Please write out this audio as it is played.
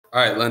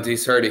All right, Lindsay,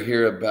 sorry to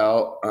hear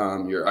about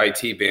your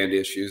IT band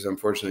issues.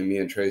 Unfortunately, me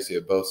and Tracy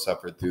have both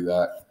suffered through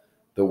that.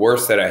 The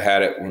worst that I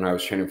had it when I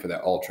was training for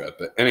that ultra.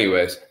 But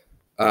anyways,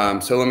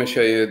 so let me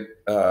show you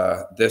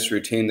this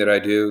routine that I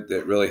do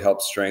that really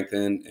helps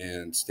strengthen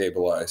and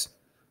stabilize.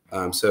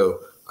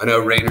 So I know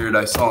Raynard,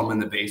 I saw him in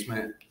the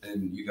basement,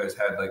 and you guys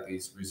had like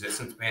these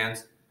resistance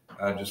bands.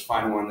 Just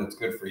find one that's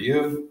good for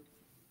you.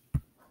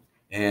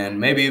 And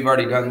maybe you've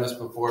already done this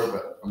before,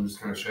 but I'm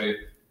just going to show you.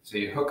 So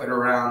you hook it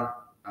around.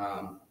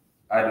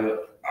 I do it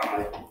on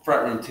my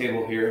front room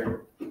table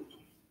here.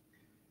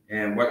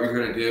 And what you're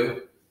going to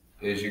do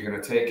is you're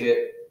going to take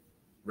it,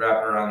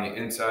 wrap it around the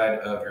inside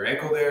of your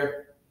ankle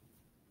there.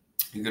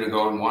 You're going to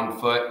go on one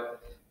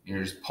foot, and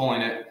you're just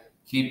pulling it.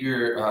 Keep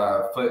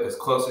your foot as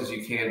close as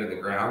you can to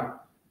the ground.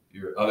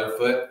 Your other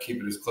foot,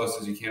 keep it as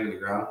close as you can to the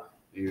ground.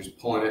 And you're just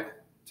pulling it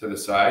to the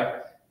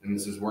side. And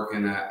this is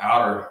working that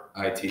outer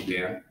IT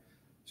band.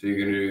 So you're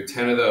going to do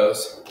 10 of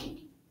those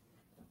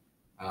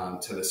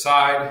to the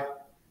side.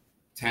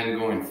 10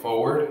 going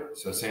forward.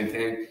 So same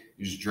thing,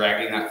 you're just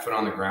dragging that foot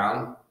on the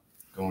ground,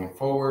 going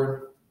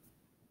forward.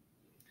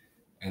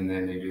 And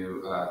then you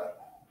do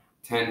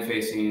 10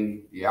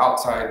 facing the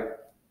outside,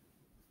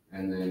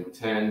 and then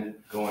 10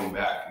 going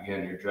back.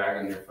 Again, you're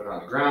dragging your foot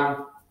on the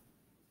ground,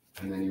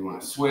 and then you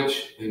want to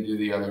switch and do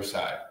the other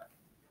side.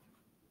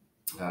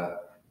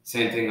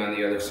 Same thing on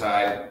the other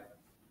side,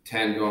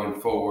 10 going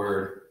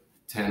forward,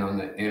 10 on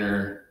the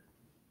inner,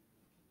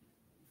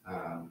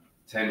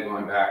 10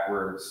 going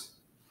backwards,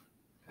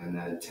 and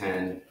then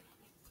 10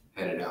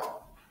 headed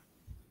out.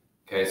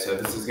 Okay, so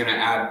this is gonna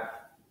add,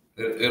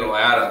 it'll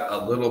add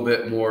a little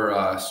bit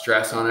more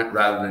stress on it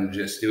rather than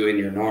just doing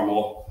your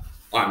normal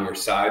on your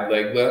side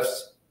leg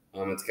lifts.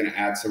 It's gonna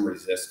add some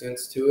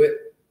resistance to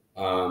it.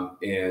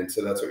 And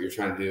so that's what you're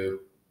trying to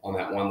do on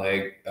that one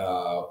leg.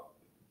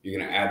 You're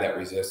gonna add that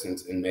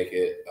resistance and make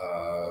it,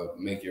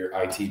 make your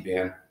IT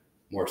band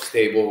more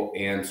stable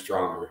and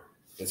stronger.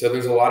 And so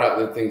there's a lot of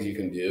other things you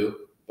can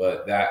do,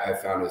 but that I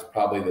found is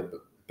probably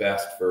the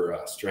best for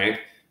strength.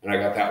 And I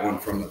got that one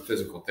from a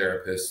physical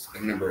therapist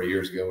a number of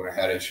years ago when I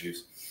had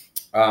issues.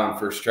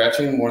 For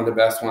stretching, one of the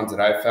best ones that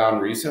I found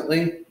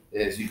recently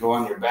is you go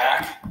on your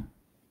back,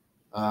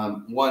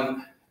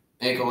 one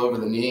ankle over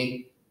the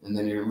knee, and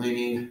then you're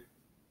leaning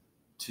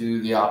to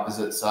the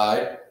opposite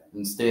side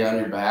and stay on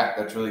your back.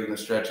 That's really going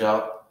to stretch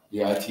out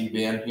the IT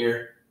band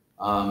here.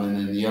 And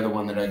then the other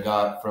one that I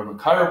got from a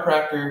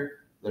chiropractor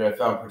that I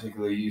found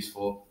particularly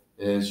useful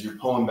is you're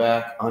pulling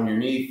back on your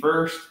knee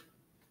first,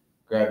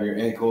 grab your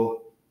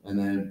ankle, and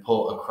then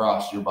pull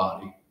across your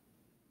body.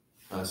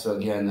 So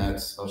again,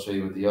 I'll show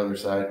you with the other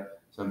side.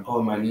 So I'm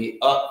pulling my knee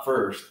up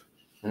first,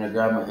 and I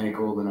grab my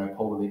ankle, then I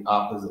pull to the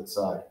opposite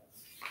side.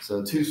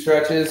 So 2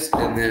 stretches,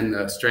 and then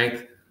the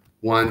strength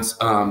ones.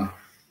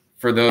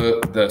 For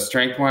the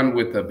strength one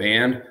with the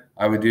band,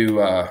 I would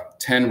do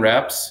 10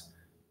 reps,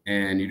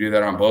 and you do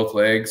that on both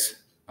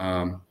legs,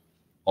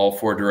 all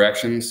 4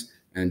 directions,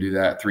 and do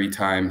that 3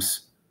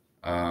 times,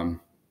 3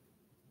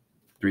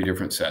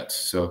 different sets.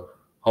 So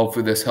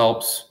hopefully this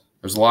helps.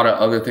 There's a lot of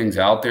other things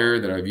out there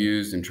that I've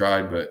used and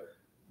tried, but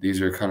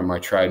these are kind of my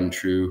tried and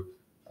true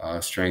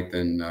strength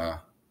and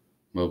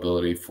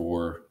mobility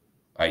for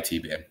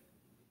IT band.